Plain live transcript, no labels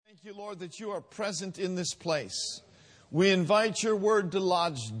Thank you, Lord, that you are present in this place. We invite your word to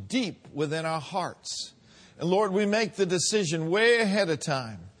lodge deep within our hearts. And Lord, we make the decision way ahead of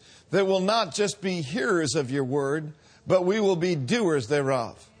time that we'll not just be hearers of your word, but we will be doers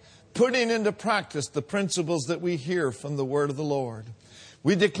thereof, putting into practice the principles that we hear from the word of the Lord.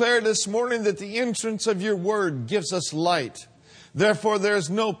 We declare this morning that the entrance of your word gives us light. Therefore, there is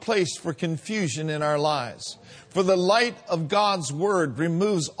no place for confusion in our lives. For the light of God's word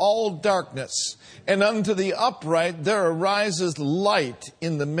removes all darkness, and unto the upright there arises light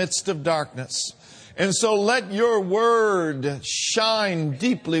in the midst of darkness. And so let your word shine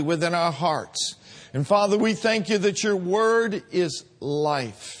deeply within our hearts. And Father, we thank you that your word is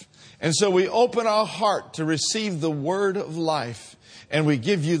life. And so we open our heart to receive the word of life. And we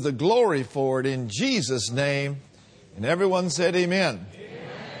give you the glory for it in Jesus' name. And everyone said amen.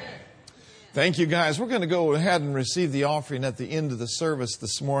 Thank you, guys. We're going to go ahead and receive the offering at the end of the service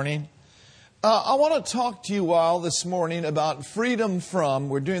this morning. I want to talk to you all this morning about freedom from.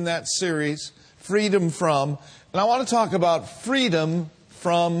 We're doing that series, Freedom From. And I want to talk about freedom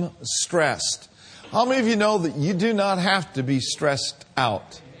from stress. How many of you know that you do not have to be stressed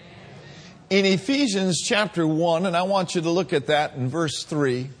out? In Ephesians chapter 1, and I want you to look at that in verse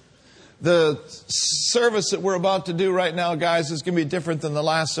 3. The service that we're about to do right now, guys, is going to be different than the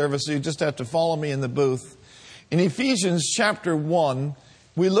last service, so you just have to follow me in the booth. In Ephesians chapter 1,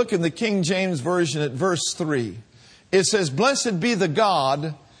 we look in the King James Version at verse 3. It says, "Blessed be the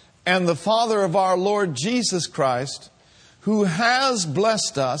God and the Father of our Lord Jesus Christ, who has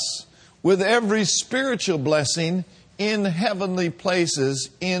blessed us with every spiritual blessing in heavenly places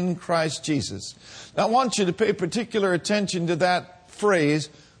in Christ Jesus." Now, I want you to pay particular attention to that phrase,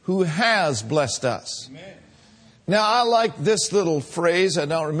 who has blessed us. Amen. Now, I like this little phrase. I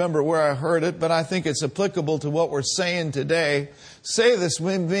don't remember where I heard it, but I think it's applicable to what we're saying today. Say this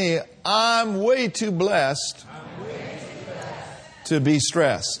with me. I'm way too blessed, to be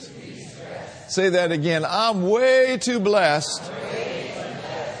stressed. Say that again. I'm way too blessed,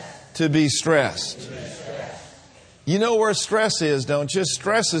 to be stressed. You know where stress is, don't you?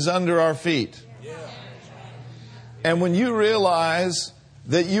 Stress is under our feet. And when you realize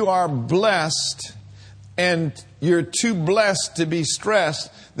that you are blessed and you're too blessed to be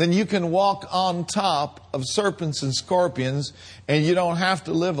stressed, then you can walk on top of serpents and scorpions, and you don't have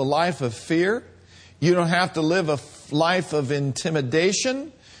to live a life of fear. You don't have to live a life of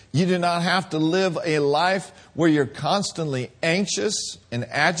intimidation. You do not have to live a life where you're constantly anxious and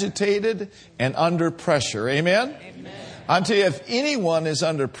agitated and under pressure. Amen? Amen. I'll tell you, if anyone is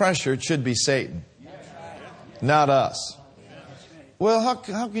under pressure, it should be Satan, not us. Well, how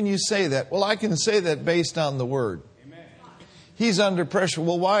can you say that? Well, I can say that based on the Word. He's under pressure.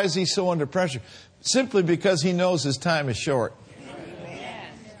 Well, why is he so under pressure? Simply because he knows his time is short.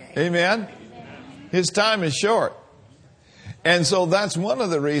 Amen? His time is short. And so that's one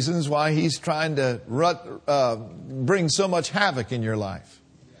of the reasons why he's trying to bring so much havoc in your life.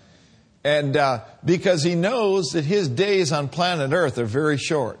 And because he knows that his days on planet Earth are very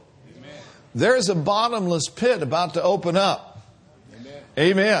short. There's a bottomless pit about to open up.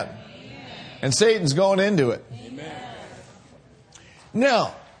 Amen. And Satan's going into it.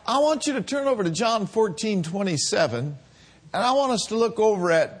 Now, I want you to turn over to John 14:27, and I want us to look over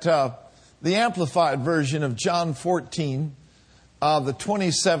at the Amplified version of John 14, the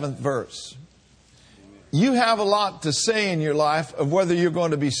 27th verse. You have a lot to say in your life of whether you're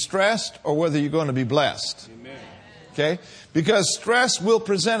going to be stressed or whether you're going to be blessed. Okay? Because stress will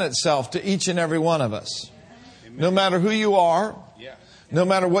present itself to each and every one of us. No matter who you are, no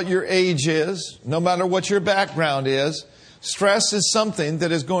matter what your age is, no matter what your background is, stress is something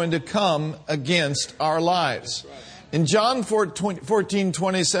that is going to come against our lives. In John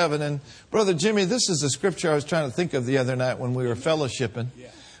 14:27, and Brother Jimmy, this is the scripture I was trying to think of the other night when we were fellowshipping.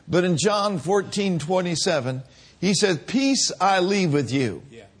 But in John 14:27, he said, "Peace I leave with you."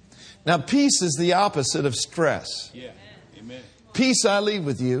 Now, peace is the opposite of stress. "Peace I leave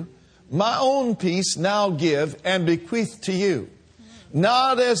with you. My own peace now give and bequeath to you.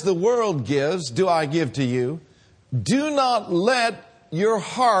 Not as the world gives, do I give to you. Do not let your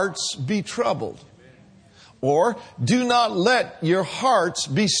hearts be troubled." Or, do not let your hearts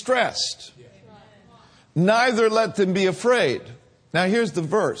be stressed. Neither let them be afraid. Now here's the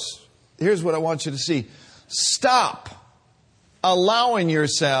verse. Here's what I want you to see. Stop allowing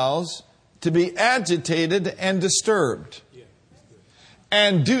yourselves to be agitated and disturbed.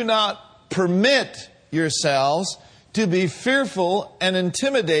 And do not permit yourselves to be fearful and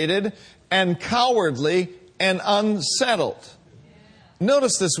intimidated and cowardly and unsettled.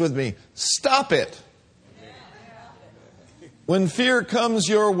 Notice this with me. Stop it. When fear comes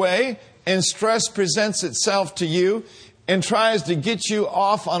your way and stress presents itself to you and tries to get you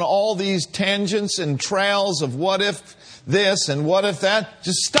off on all these tangents and trails of what if this and what if that,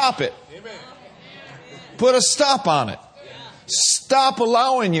 just stop it. Put a stop on it. Stop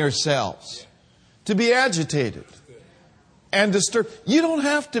allowing yourselves to be agitated and disturbed. You don't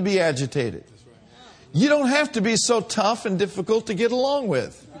have to be agitated. You don't have to be so tough and difficult to get along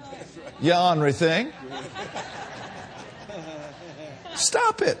with. You ornery thing.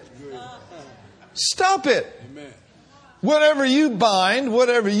 Stop it. Stop it. Whatever you bind,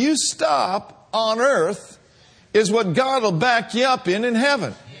 whatever you stop on earth is what God will back you up in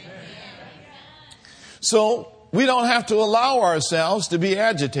heaven. So we don't have to allow ourselves to be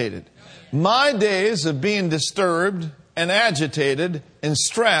agitated. My days of being disturbed and agitated and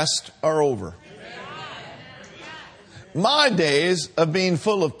stressed are over. My days of being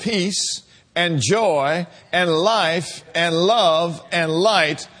full of peace and joy and life and love and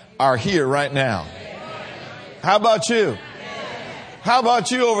light are here right now. How about you? How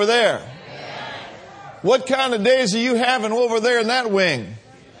about you over there? What kind of days are you having over there in that wing?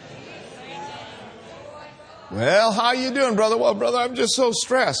 Well, how you doing, brother? Well, brother, I'm just so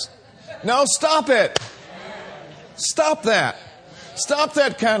stressed. No, stop it. Stop that. Stop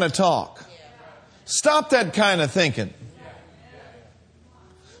that kind of talk. Stop that kind of thinking.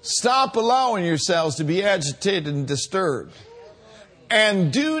 Stop allowing yourselves to be agitated and disturbed.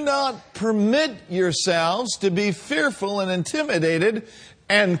 And do not permit yourselves to be fearful and intimidated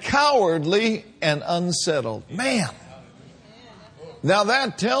and cowardly and unsettled. Man. Now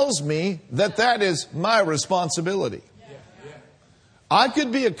that tells me that is my responsibility. I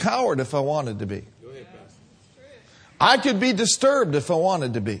could be a coward if I wanted to be. I could be disturbed if I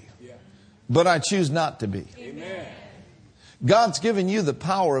wanted to be. But I choose not to be. God's given you the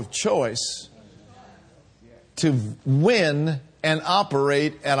power of choice to win and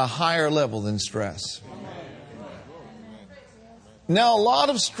operate at a higher level than stress. Now, a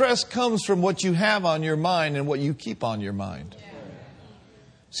lot of stress comes from what you have on your mind and what you keep on your mind.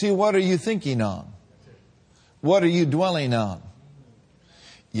 See, what are you thinking on? What are you dwelling on?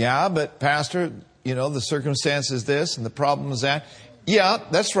 Yeah, but Pastor, the circumstance is this and the problem is that. Yeah,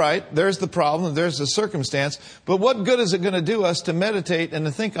 that's right. There's the problem. There's the circumstance. But what good is it going to do us to meditate and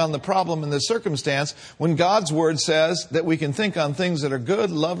to think on the problem and the circumstance when God's Word says that we can think on things that are good,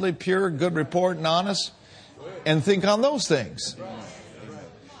 lovely, pure, good report, and honest, and think on those things?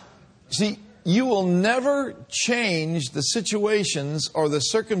 See, you will never change the situations or the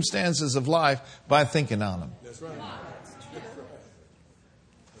circumstances of life by thinking on them. That's right.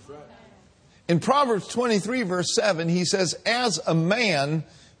 In Proverbs 23, verse 7, he says, as a man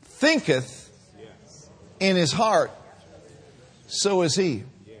thinketh in his heart, so is he.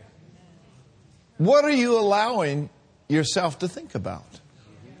 What are you allowing yourself to think about?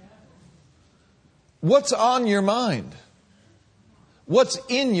 What's on your mind? What's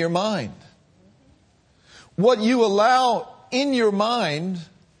in your mind? What you allow in your mind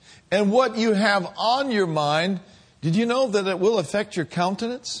and what you have on your mind, did you know that it will affect your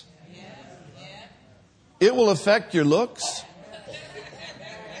countenance? It will affect your looks.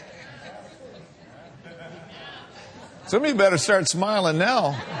 Some of you better start smiling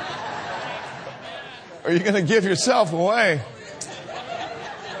now, or you're going to give yourself away.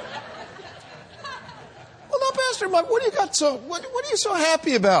 Well, now, Pastor Mike, what are you so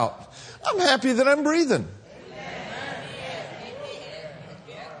happy about? I'm happy that I'm breathing.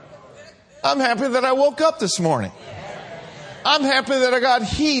 I'm happy that I woke up this morning. I'm happy that I got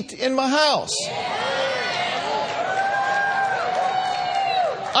heat in my house.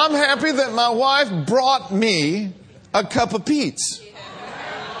 I'm happy that my wife brought me a cup of Pete's.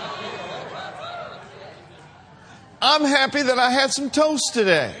 I'm happy that I had some toast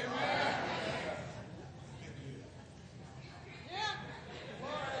today.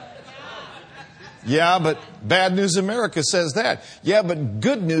 Yeah, but Bad News America says that. Yeah, but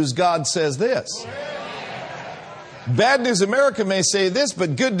Good News God says this. Bad News America may say this,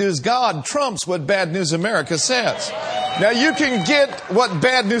 but Good News God trumps what Bad News America says. Now, you can get what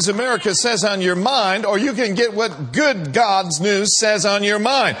Bad News America says on your mind, or you can get what Good God's News says on your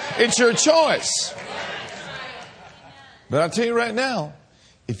mind. It's your choice. But I'll tell you right now,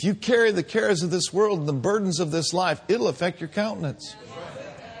 if you carry the cares of this world and the burdens of this life, it'll affect your countenance.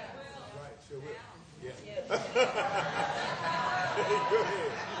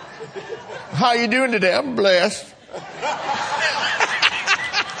 How you doing today? I'm blessed.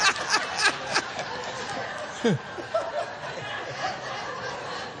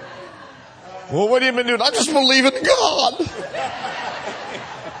 Well, what have you been doing? I just believe in God.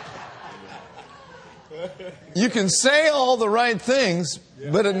 You can say all the right things,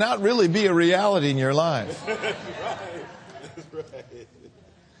 but it not really be a reality in your life.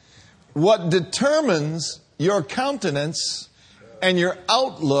 What determines your countenance and your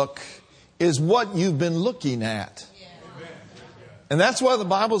outlook is what you've been looking at. And that's why the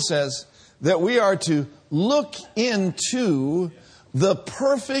Bible says that we are to look into the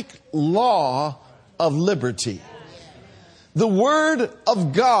perfect law of liberty. The Word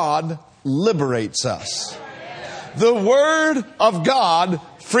of God liberates us. The Word of God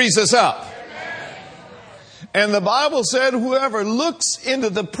frees us up. And the Bible said, whoever looks into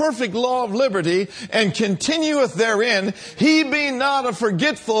the perfect law of liberty and continueth therein, he be not a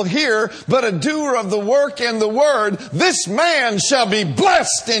forgetful hearer, but a doer of the work and the word, this man shall be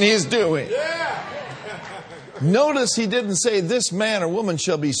blessed in his doing. Yeah. Notice he didn't say this man or woman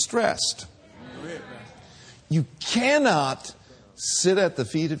shall be stressed. You cannot sit at the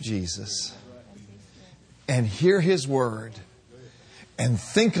feet of Jesus and hear His word and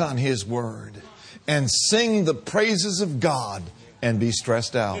think on His word and sing the praises of God and be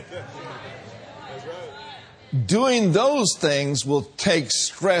stressed out. Doing those things will take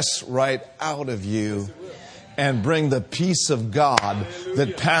stress right out of you and bring the peace of God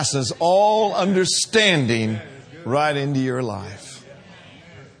that passes all understanding right into your life.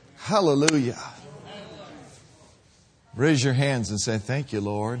 Hallelujah. Raise your hands and say, thank you,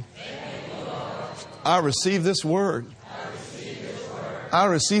 Lord. I receive this word. I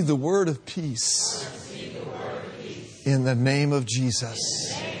receive the word of peace. In the name of Jesus.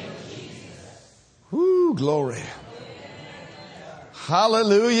 Woo, glory.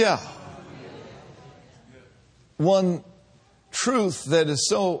 Hallelujah. One truth that is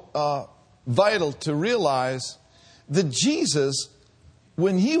so vital to realize that Jesus,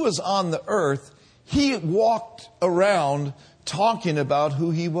 when He was on the earth, He walked around talking about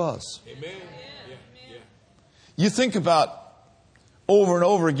who He was. Amen. You think about over and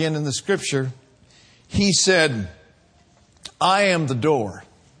over again in the Scripture, He said, I am the door.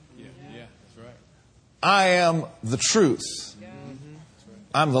 That's right. I am the truth.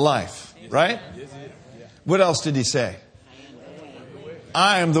 I'm the life. Right? What else did He say?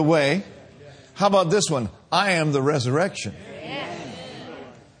 I am the way. How about this one? I am the resurrection.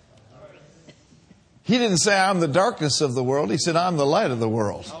 He didn't say I'm the darkness of the world. He said I'm the light of the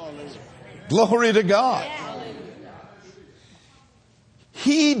world. Glory to God.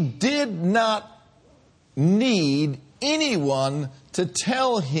 He did not need anyone to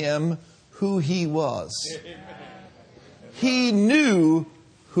tell Him who He was. He knew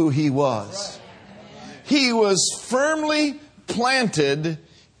who He was. He was firmly planted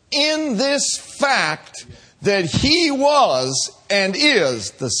in this fact that He was and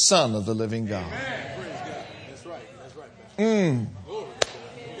is the Son of the living God. That's right.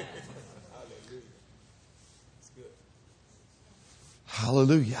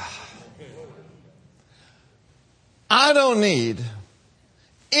 Hallelujah. I don't need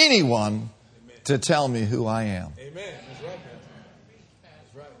anyone to tell me who I am.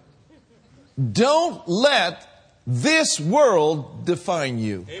 Don't let this world define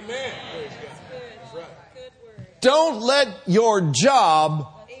you. Don't let your job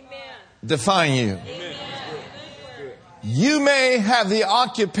define you. You may have the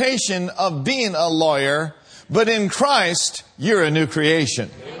occupation of being a lawyer, but in Christ, you're a new creation.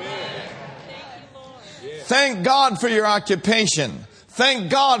 Thank God for your occupation.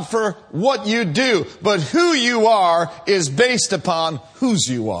 Thank God for what you do. But who you are is based upon whose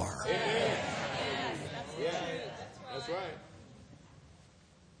you are.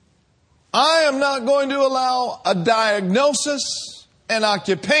 I am not going to allow a diagnosis, an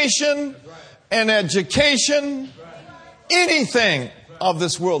occupation, an education, anything of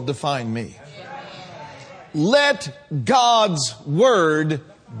this world define me. Let God's Word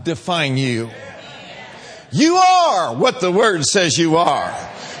define you. You are what the Word says you are.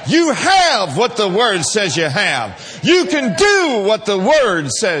 You have what the Word says you have. You can do what the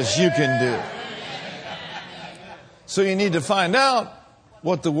Word says you can do. So you need to find out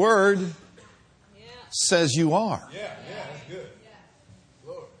what the Word says you are.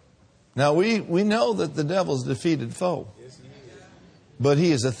 Now we know that the devil's a defeated foe, but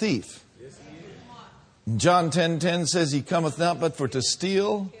he is a thief. John 10:10 says he cometh not but for to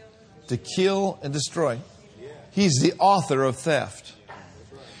steal, to kill, and destroy. He's the author of theft.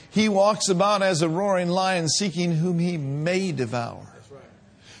 He walks about as a roaring lion seeking whom he may devour.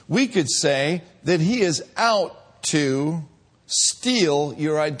 We could say that he is out to steal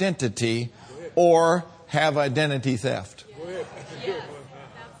your identity or have identity theft.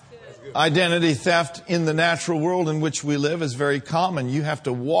 Identity theft in the natural world in which we live is very common. You have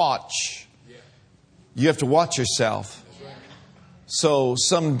to watch You have to watch yourself so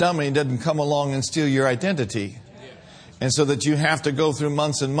some dummy doesn't come along and steal your identity. And so that you have to go through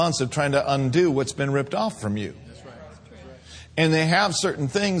months and months of trying to undo what's been ripped off from you. And they have certain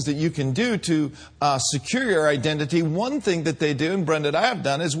things that you can do to secure your identity. One thing that they do, and Brenda and I have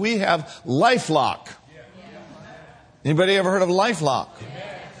done, is we have LifeLock. Anybody ever heard of LifeLock?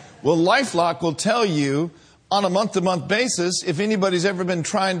 Well, LifeLock will tell you on a month-to-month basis if anybody's ever been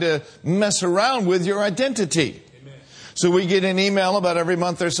trying to mess around with your identity. So we get an email about every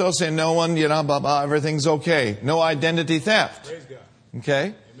month or so saying no one, blah, blah, everything's okay. No identity theft.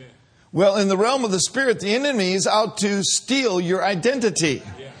 Okay? Amen. Well, in the realm of the Spirit, the enemy is out to steal your identity.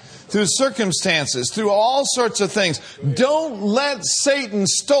 Through circumstances, through all sorts of things. Don't let Satan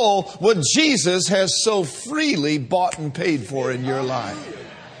steal what Jesus has so freely bought and paid for in your life.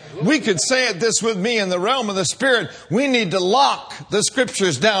 We could say it this with me, in the realm of the Spirit, we need to lock the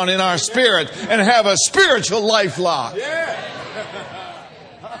Scriptures down in our spirit and have a spiritual life lock.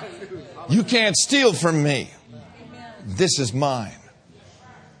 You can't steal from me. This is mine.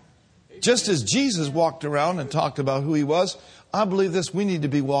 Just as Jesus walked around and talked about who He was, I believe this, we need to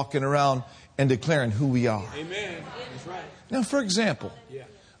be walking around and declaring who we are. Amen. That's right. Now, for example,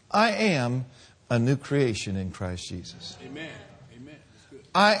 I am a new creation in Christ Jesus. Amen.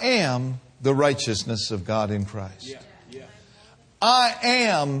 I am the righteousness of God in Christ. I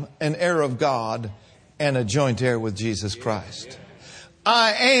am an heir of God and a joint heir with Jesus Christ.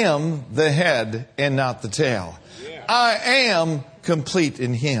 I am the head and not the tail. I am complete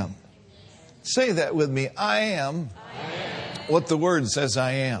in Him. Say that with me. I am what the Word says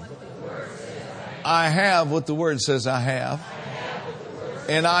I am. I have what the Word says I have.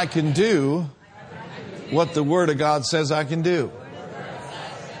 And I can do what the Word of God says I can do.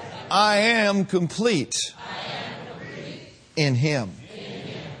 I am complete in Him.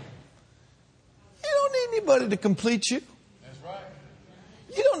 You don't need anybody to complete you.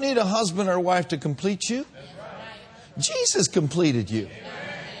 You don't need a husband or wife to complete you. Jesus completed you.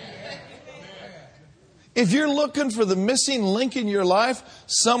 If you're looking for the missing link in your life,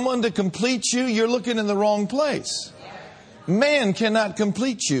 someone to complete you, you're looking in the wrong place. Man cannot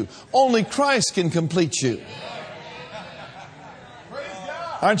complete you. Only Christ can complete you.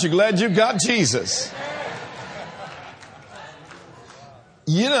 Aren't you glad you got Jesus?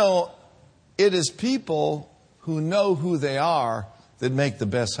 You know, it is people who know who they are that make the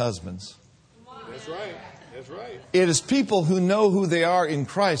best husbands. That's right. That's right. It is people who know who they are in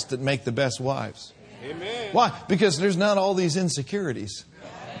Christ that make the best wives. Amen. Why? Because there's not all these insecurities.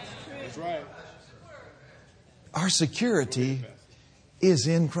 That's right. Our security is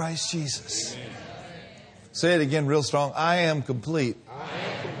in Christ Jesus. Amen. Say it again real strong. I am complete.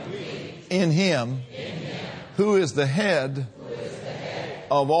 In Him, who is the head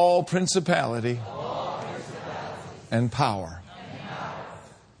of all principality and power.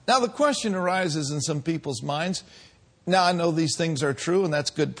 Now the question arises in some people's minds. Now I know these things are true and that's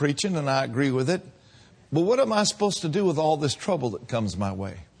good preaching and I agree with it. But what am I supposed to do with all this trouble that comes my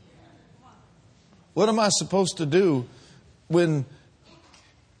way? What am I supposed to do when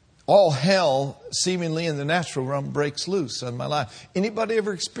all hell, seemingly in the natural realm, breaks loose on my life? Anybody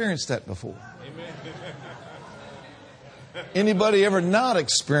ever experienced that before? Amen. Anybody ever not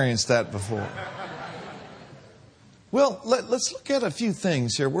experienced that before? Well, let's look at a few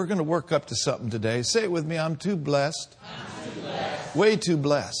things here. We're going to work up to something today. Say it with me. I'm too blessed. I'm too blessed. Way too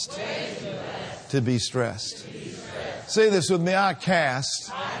blessed. Way too blessed. To be stressed. Say this with me. I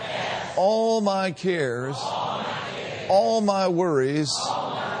cast all my cares, all my worries,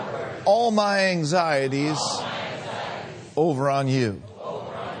 all my anxieties over on you.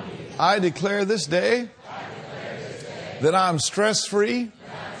 I declare this day that I'm stress-free,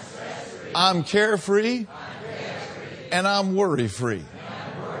 I'm carefree, and I'm worry-free.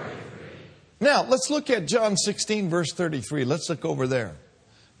 Now, let's look at John 16, verse 33. Let's look over there.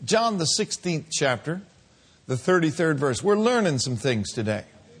 John, the 16th chapter, the 33rd verse. We're learning some things today.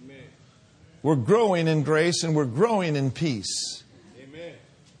 We're growing in grace and we're growing in peace.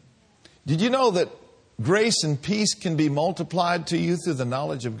 Did you know that grace and peace can be multiplied to you through the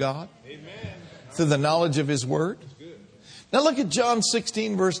knowledge of God? Amen. Through the knowledge of His Word? Now look at John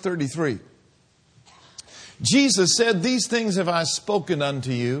 16, verse 33. Jesus said, "These things have I spoken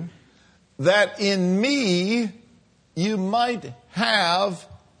unto you, that in me you might have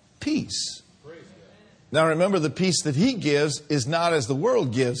peace." Now remember, the peace that He gives is not as the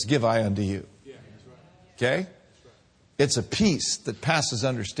world gives, give I unto you. Okay? It's a peace that passes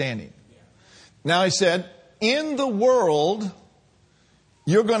understanding. Now He said, in the world,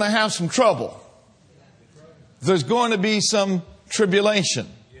 you're going to have some trouble. There's going to be some tribulation.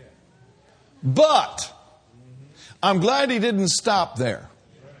 But I'm glad he didn't stop there.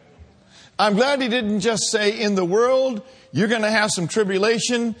 I'm glad he didn't just say, in the world, you're going to have some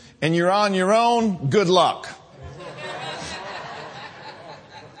tribulation and you're on your own. Good luck.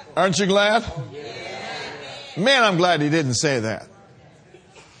 Aren't you glad? Man, I'm glad he didn't say that.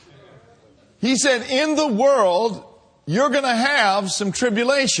 He said, in the world, you're going to have some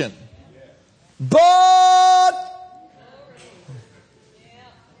tribulation. But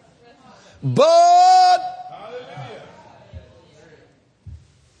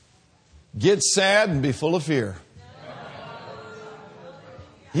get sad and be full of fear.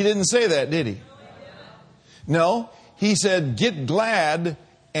 He didn't say that, did he? No, he said, get glad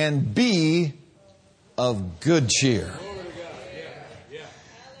and be of good cheer.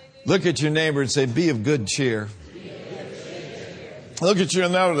 Look at your neighbor and say, be of good cheer. Look at your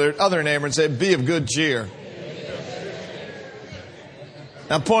other neighbor and say, be of good cheer.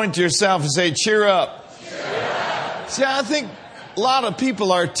 Now point to yourself and say, cheer up. See, I think a lot of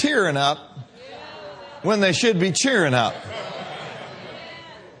people are tearing up when they should be cheering up.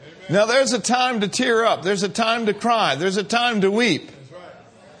 Now, there's a time to tear up. There's a time to cry. There's a time to weep.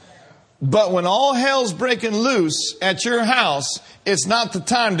 But when all hell's breaking loose at your house, it's not the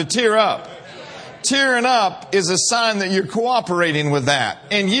time to tear up. Tearing up is a sign that you're cooperating with that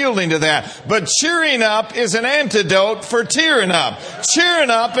and yielding to that. But cheering up is an antidote for tearing up. Cheering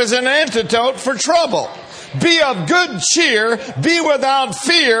up is an antidote for trouble. Be of good cheer. Be without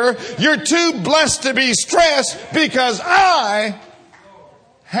fear. You're too blessed to be stressed because I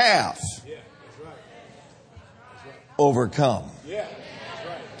have overcome.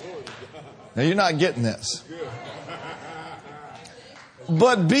 Now, you're not getting this.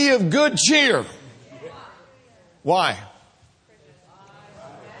 But be of good cheer. Why?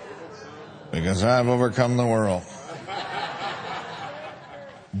 Because I've overcome the world.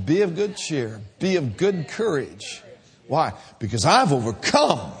 Be of good cheer. Be of good courage. Why? Because I've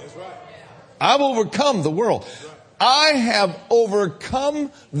overcome. I've overcome the world. I have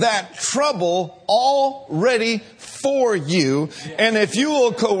overcome that trouble already for you. And if you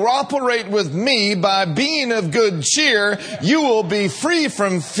will cooperate with me by being of good cheer, you will be free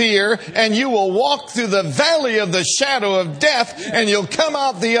from fear and you will walk through the valley of the shadow of death and you'll come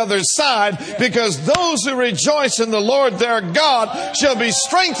out the other side, because those who rejoice in the Lord their God shall be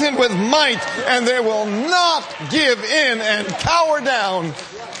strengthened with might, and they will not give in and cower down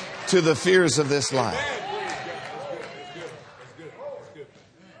to the fears of this life.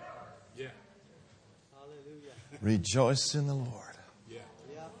 Rejoice in the Lord.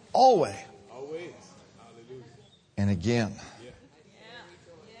 Always. And again,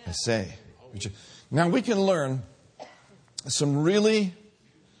 I say. Now we can learn some really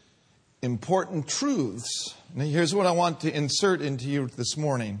important truths. Now here's what I want to insert into you this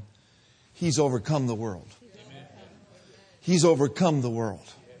morning. He's overcome the world. He's overcome the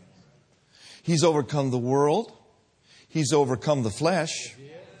world. He's overcome the world. He's overcome the flesh.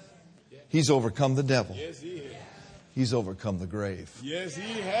 He's overcome the devil. He's overcome the grave. Yes,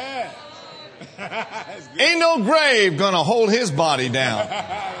 he has. Ain't no grave going to hold his body down.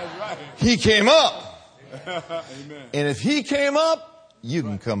 That's right. He came up. Amen. And if he came up, you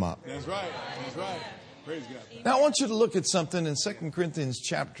can come up. That's right. That's right. Praise God. Now I want you to look at something in 2 Corinthians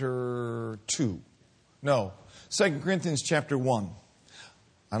chapter 2. No, 2 Corinthians chapter 1.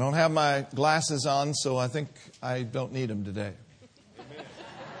 I don't have my glasses on, so I think I don't need them today.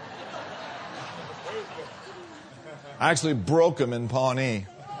 I actually broke them in Pawnee.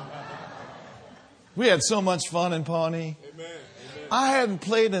 We had so much fun in Pawnee. I hadn't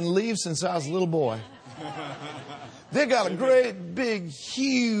played in leaves since I was a little boy. They got a great, big,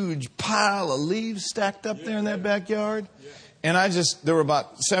 huge pile of leaves stacked up there in that backyard. And there were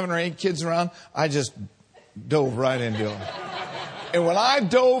about 7 or 8 kids around. I just dove right into them. And when I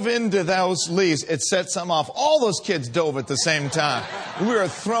dove into those leaves, it set something off. All those kids dove at the same time. We were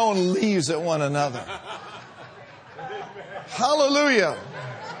throwing leaves at one another. Hallelujah.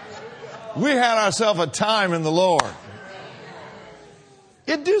 We had ourselves a time in the Lord.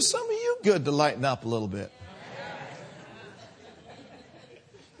 It'd do some of you good to lighten up a little bit.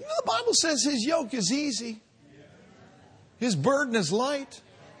 You know, the Bible says his yoke is easy. His burden is light.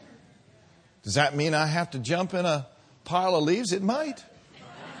 Does that mean I have to jump in a pile of leaves? It might.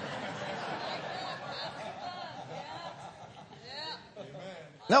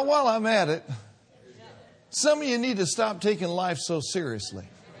 Now, while I'm at it, some of you need to stop taking life so seriously.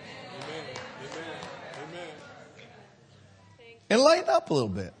 And lighten up a little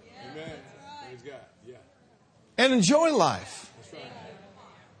bit. And enjoy life.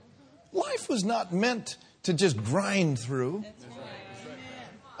 Life was not meant to just grind through.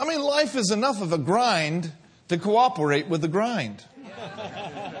 I mean, life is enough of a grind to cooperate with the grind.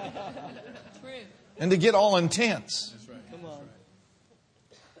 And to get all intense.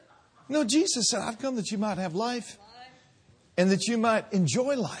 No, Jesus said, I've come that you might have life and that you might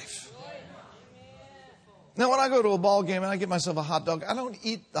enjoy life. Now, when I go to a ball game and I get myself a hot dog, I don't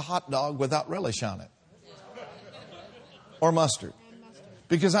eat the hot dog without relish on it. Or mustard.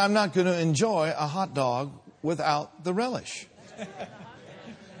 Because I'm not going to enjoy a hot dog without the relish.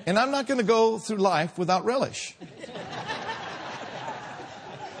 And I'm not going to go through life without relish.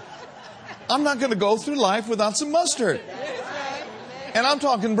 I'm not going to go through life without some mustard. And I'm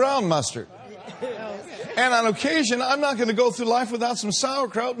talking brown mustard. And on occasion, I'm not going to go through life without some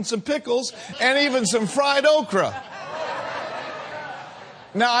sauerkraut and some pickles and even some fried okra.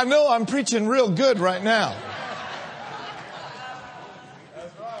 Now, I know I'm preaching real good right now.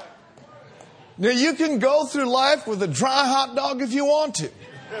 Now, you can go through life with a dry hot dog if you want to.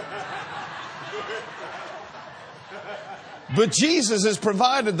 But Jesus has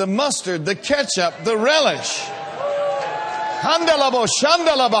provided the mustard, the ketchup, the relish. Handalabo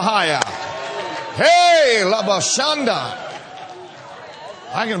shandalabahaya. Hey, labashanda.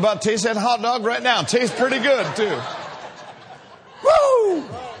 I can about taste that hot dog right now. Tastes pretty good, too. Woo!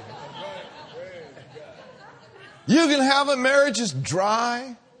 You can have a marriage that's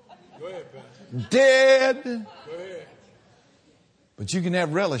dry, dead, but you can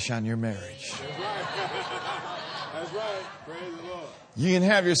have relish on your marriage. That's right. Praise the Lord. You can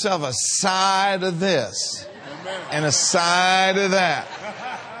have yourself a side of this and a side of that.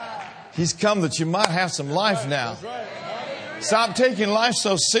 He's come that you might have some life now. Stop taking life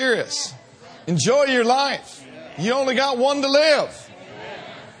so serious. Enjoy your life. You only got one to live.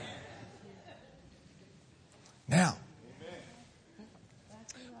 Now,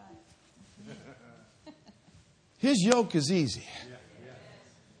 his yoke is easy.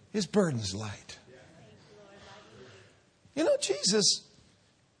 His burden is light. You know, Jesus,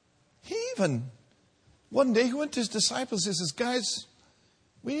 he even, one day he went to his disciples and says, guys,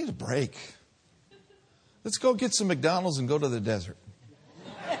 we need a break. Let's go get some McDonald's and go to the desert.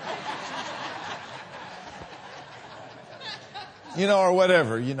 You know, or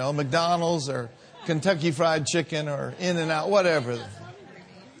whatever, you know, McDonald's or Kentucky Fried Chicken or In-N-Out, whatever.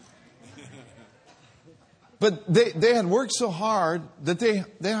 But they had worked so hard that they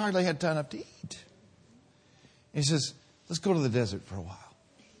hardly had time enough to eat. He says, let's go to the desert for a while.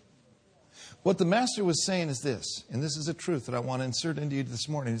 What the master was saying is this, and this is a truth that I want to insert into you this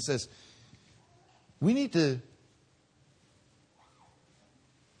morning. He says, we need to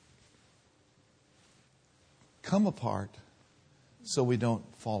come apart so we don't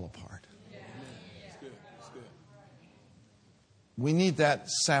fall apart. That's good. That's good. We need that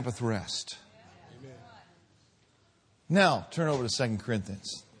Sabbath rest. Amen. Now, turn over to 2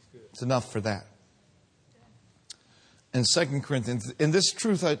 Corinthians. It's enough for that. And 2 Corinthians, and this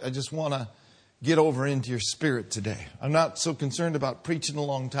truth I just want to get over into your spirit today. I'm not so concerned about preaching a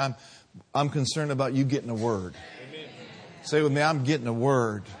long time. I'm concerned about you getting a word. Amen. Say with me, I'm getting a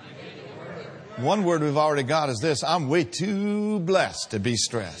word. One word we've already got is this: I'm way too blessed to be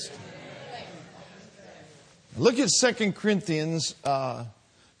stressed. Look at 2 Corinthians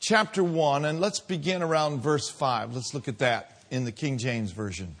chapter 1, and let's begin around verse 5. Let's look at that in the King James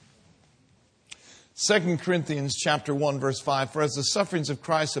Version. 2 Corinthians chapter 1, verse 5. For as the sufferings of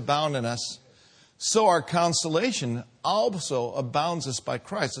Christ abound in us, so our consolation also abounds us by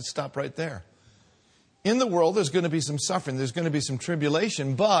Christ. Let's stop right there. In the world, there's going to be some suffering. There's going to be some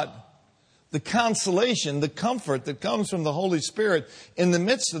tribulation. But the consolation, the comfort that comes from the Holy Spirit in the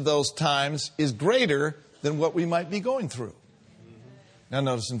midst of those times is greater than what we might be going through. Now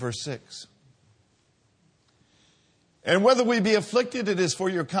notice in verse 6. And whether we be afflicted, it is for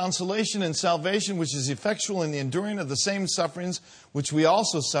your consolation and salvation, which is effectual in the enduring of the same sufferings which we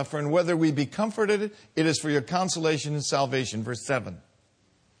also suffer. And whether we be comforted, it is for your consolation and salvation. Verse 7.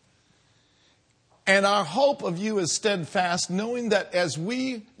 And our hope of you is steadfast, knowing that as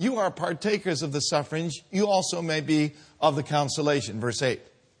you are partakers of the sufferings, you also may be of the consolation. Verse 8.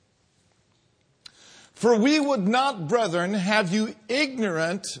 For we would not, brethren, have you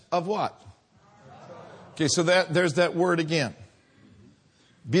ignorant of what? Okay, so there's that word again.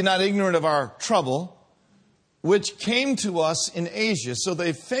 Be not ignorant of our trouble, which came to us in Asia. So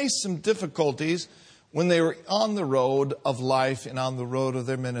they faced some difficulties when they were on the road of life and on the road of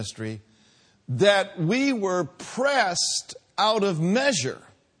their ministry, that we were pressed out of measure,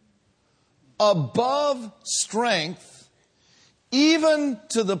 above strength, even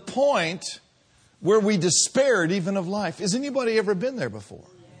to the point where we despaired even of life. Has anybody ever been there before?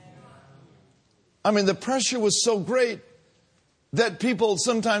 I mean, the pressure was so great that people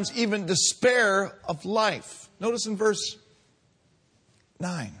sometimes even despair of life. Notice in verse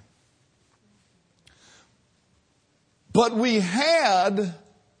 9. But we had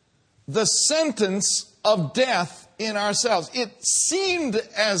the sentence of death in ourselves. It seemed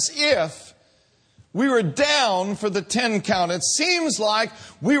as if we were down for the 10 count. It seems like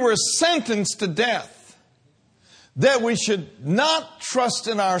we were sentenced to death. That we should not trust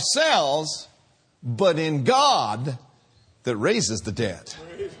in ourselves, but in God that raises the dead.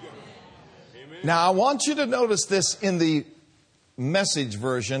 Now, I want you to notice this in the Message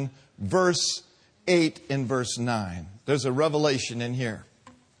version, verse 8 and verse 9. There's a revelation in here.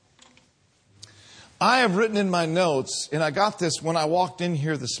 I have written in my notes, and I got this when I walked in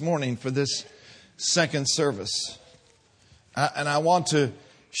here this morning for this second service. And I want to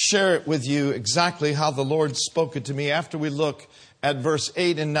share it with you exactly how the Lord spoke it to me after we look at verse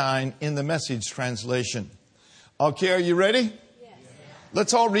 8 and 9 in the Message translation. Okay, are you ready? Yes.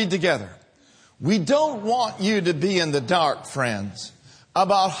 Let's all read together. We don't want you to be in the dark, friends,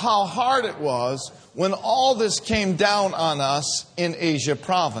 about how hard it was when all this came down on us in Asia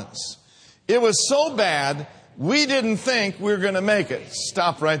province. It was so bad, we didn't think we were going to make it.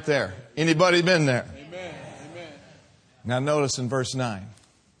 Stop right there. Anybody been there? Amen. Amen. Now notice in verse 9.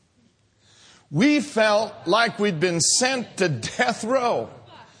 We felt like we'd been sent to death row,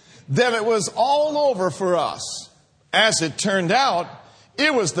 that it was all over for us. As it turned out,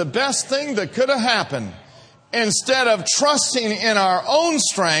 it was the best thing that could have happened. Instead of trusting in our own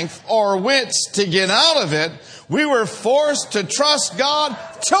strength or wits to get out of it, we were forced to trust God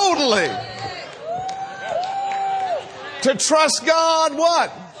totally. To trust God what?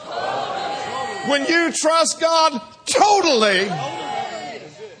 When you trust God totally,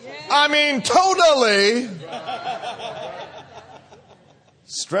 I mean totally,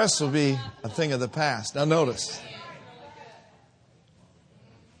 stress will be a thing of the past. Now notice.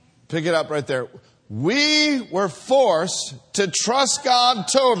 Pick it up right there. We were forced to trust God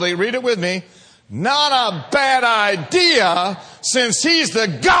totally. Read it with me. Not a bad idea, since He's the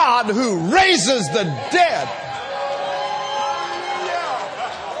God who raises the dead.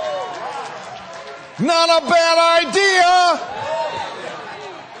 Not a bad idea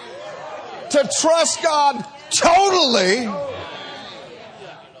to trust God totally,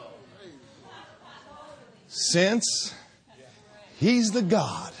 since He's the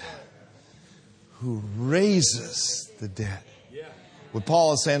God who raises the dead. What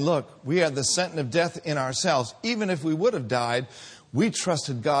Paul is saying, look, we had the sentence of death in ourselves. Even if we would have died, we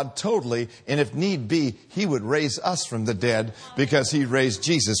trusted God totally, and if need be, He would raise us from the dead because He raised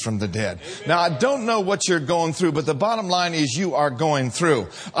Jesus from the dead. Now, I don't know what you're going through, but the bottom line is you are going through.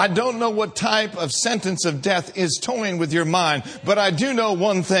 I don't know what type of sentence of death is toying with your mind, but I do know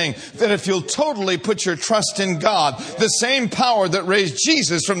one thing, that if you'll totally put your trust in God, the same power that raised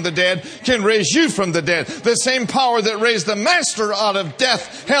Jesus from the dead can raise you from the dead. The same power that raised the Master out of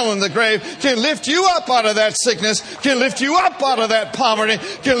death, hell, and the grave can lift you up out of that sickness, can lift you up out of that poverty,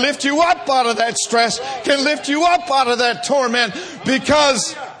 can lift you up out of that stress, can lift you up out of that torment,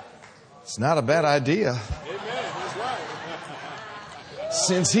 because it's not a bad idea.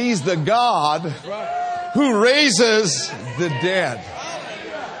 Since He's the God who raises the dead.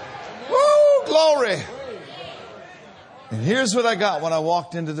 Woo, glory. And here's what I got when I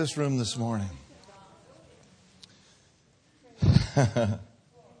walked into this room this morning.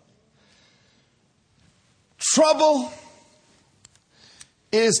 Trouble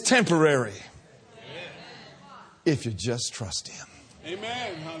is temporary if you just trust Him.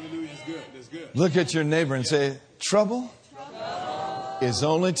 Amen. Hallelujah. That's good. That's good. Look at your neighbor and say, trouble is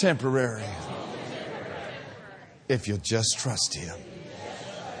only temporary if you just trust Him.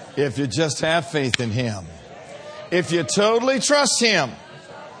 If you just have faith in Him. If you totally trust Him,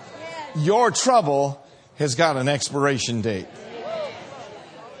 your trouble has got an expiration date.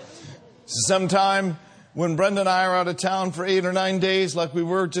 Sometime when Brenda and I are out of town for 8 or 9 days, like we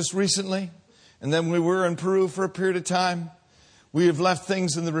were just recently, and then we were in Peru for a period of time, we have left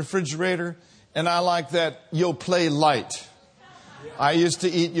things in the refrigerator, and I like that Yoplait light. I used to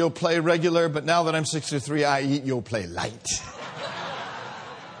eat Yoplait regular, but now that I'm 63, I eat Yoplait light.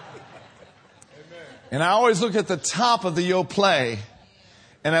 And I always look at the top of the Yoplait,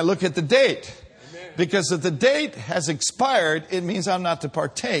 and I look at the date. Because if the date has expired, it means I'm not to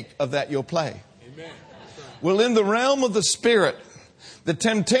partake of that Yoplait. Well, in the realm of the Spirit, the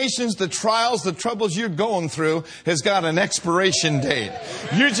temptations, the trials, the troubles you're going through has got an expiration date.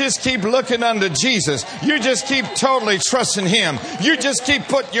 You just keep looking unto Jesus. You just keep totally trusting Him. You just keep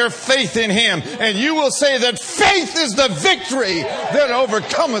putting your faith in Him. And you will say that faith is the victory that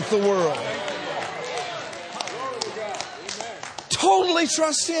overcometh the world. Totally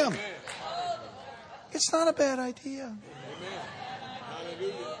trust Him. It's not a bad idea.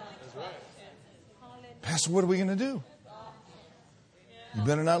 Pastor, what are we going to do? You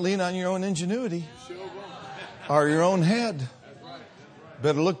better not lean on your own ingenuity or your own head.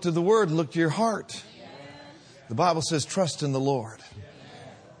 Better look to the Word, look to your heart. The Bible says, trust in the Lord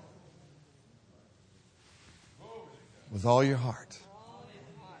with all your heart.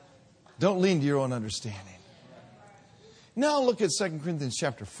 Don't lean to your own understanding. Now look at 2 Corinthians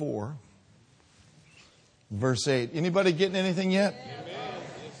chapter 4, verse 8. Anybody getting anything yet?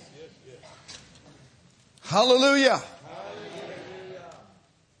 Hallelujah.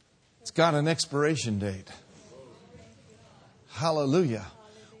 It's got an expiration date. Hallelujah.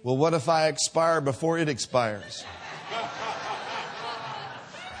 Well, what if I expire before it expires?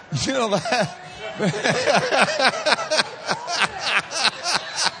 You know that?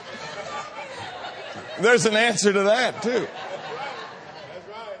 There's an answer to that, too.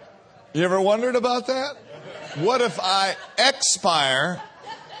 You ever wondered about that? What if I expire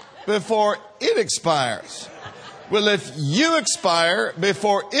before it expires? Well, if you expire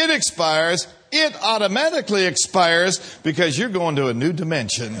before it expires, it automatically expires because you're going to a new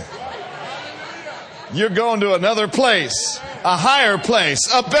dimension. You're going to another place, a higher place,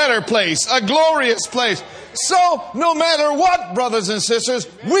 a better place, a glorious place. So, no matter what, brothers and sisters,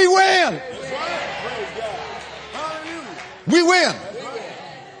 we win. We win.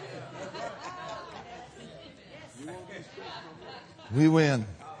 We win.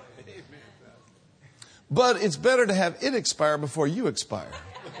 But it's better to have it expire before you expire.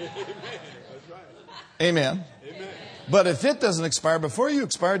 Amen. But if it doesn't expire before you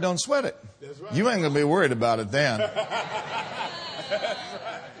expire, don't sweat it. You ain't going to be worried about it then.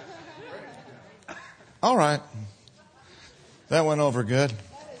 All right. That went over good.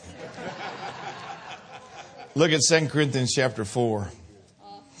 Look at 2 Corinthians chapter 4.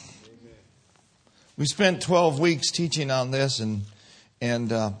 We spent 12 weeks teaching on this, and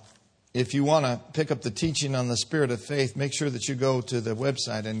if you want to pick up the teaching on the spirit of faith, make sure that you go to the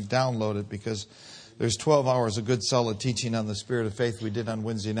website and download it, because there's 12 hours of good solid teaching on the spirit of faith we did on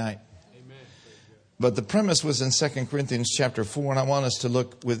Wednesday night. But the premise was in 2 Corinthians chapter 4, and I want us to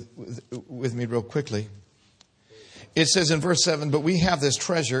look with me real quickly. It says in verse 7, but we have this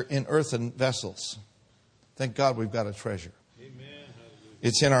treasure in earthen vessels. Thank God we've got a treasure.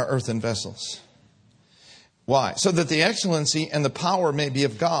 It's in our earthen vessels. Why? So that the excellency and the power may be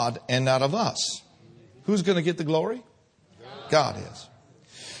of God and not of us. Who's going to get the glory? God is.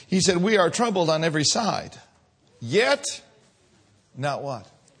 He said, we are troubled on every side. Yet, not what?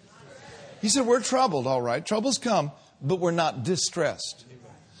 He said, we're troubled, all right. Troubles come, but we're not distressed.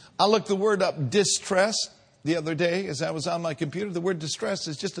 I looked the word up, distress, the other day as I was on my computer. The word distress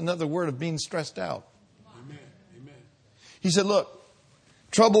is just another word of being stressed out. He said, look,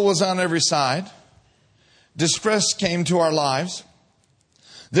 trouble was on every side. Distress came to our lives.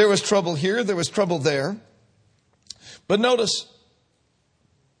 There was trouble here. There was trouble there. But notice,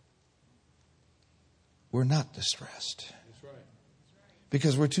 we're not distressed.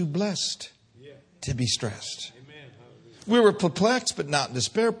 Because we're too blessed to be stressed. We were perplexed, but not in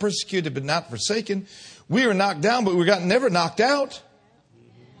despair. Persecuted, but not forsaken. We were knocked down, but we got never knocked out.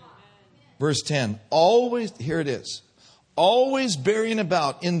 Verse 10. Always, here it is. Always bearing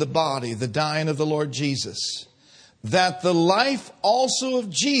about in the body the dying of the Lord Jesus, that the life also of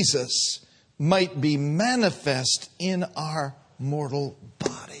Jesus might be manifest in our mortal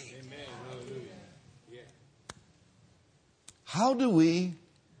body. How do we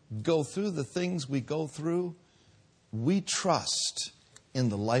go through the things we go through? We trust in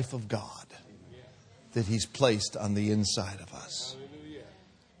the life of God that He's placed on the inside of us.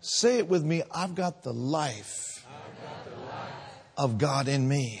 Say it with me. I've got the life of God in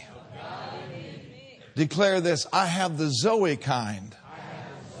me. Declare this. I have the Zoe kind,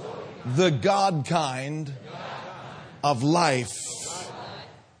 the God kind of life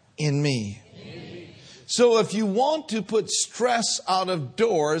in me. So if you want to put stress out of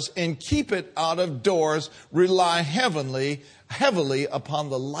doors and keep it out of doors, rely heavily upon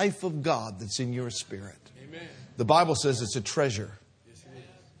the life of God that's in your spirit. Amen. The Bible says it's a treasure. Yes, it is.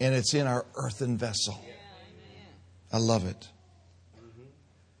 And it's in our earthen vessel. I love it.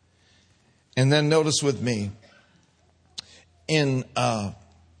 And then notice with me in the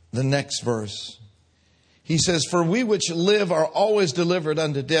next verse. He says, for we which live are always delivered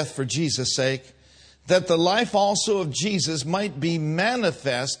unto death for Jesus' sake, that the life also of Jesus might be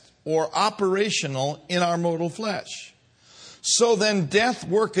manifest or operational in our mortal flesh. So then death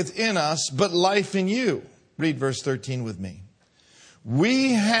worketh in us, but life in you. Read verse 13 with me.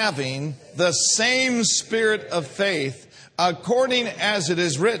 We having the same spirit of faith, according as it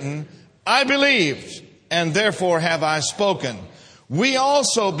is written, I believed, and therefore have I spoken. We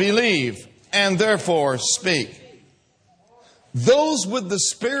also believe, and therefore speak. Those with the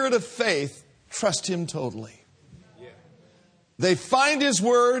spirit of faith trust Him totally. They find His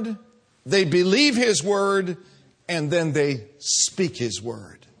word, they believe His word, and then they speak His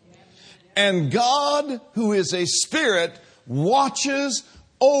word. And God, who is a spirit, watches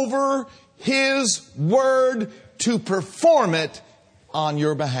over His word to perform it on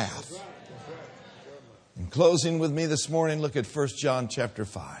your behalf. In closing with me this morning, look at 1 John chapter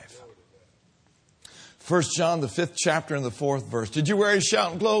 5. 1 John, the 5th chapter and the 4th verse. Did you wear your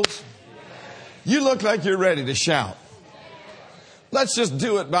shouting clothes? You look like you're ready to shout. Let's just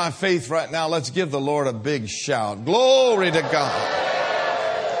do it by faith right now. Let's give the Lord a big shout. Glory to God.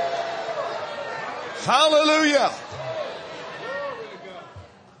 Hallelujah.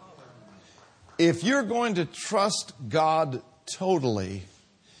 If you're going to trust God totally,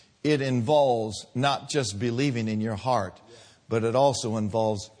 it involves not just believing in your heart, but it also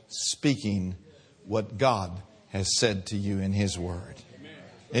involves speaking what God has said to you in His Word.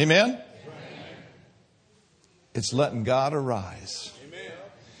 Amen? It's letting God arise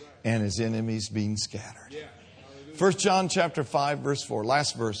and His enemies being scattered. 1 John chapter 5 verse 4,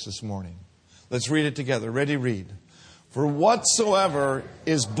 last verse this morning. Let's read it together. Ready, read. For whatsoever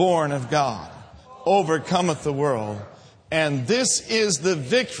is born of God overcometh the world, and this is the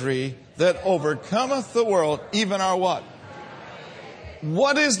victory that overcometh the world, even our what?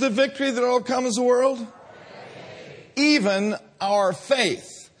 What is the victory that overcomes the world? Even our faith.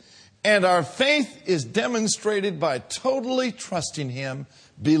 And our faith is demonstrated by totally trusting Him,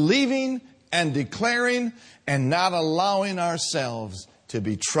 believing and declaring, and not allowing ourselves to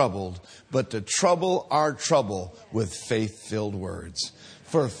be troubled, but to trouble our trouble with faith-filled words.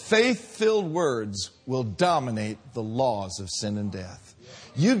 For faith-filled words will dominate the laws of sin and death.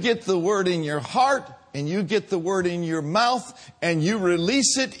 You get the word in your heart, and you get the word in your mouth, and you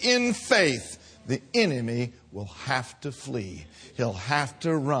release it in faith, the enemy will have to flee. He'll have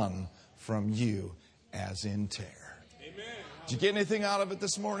to run from you as in terror. Amen. Did you get anything out of it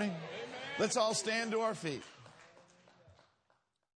this morning? Amen. Let's all stand to our feet.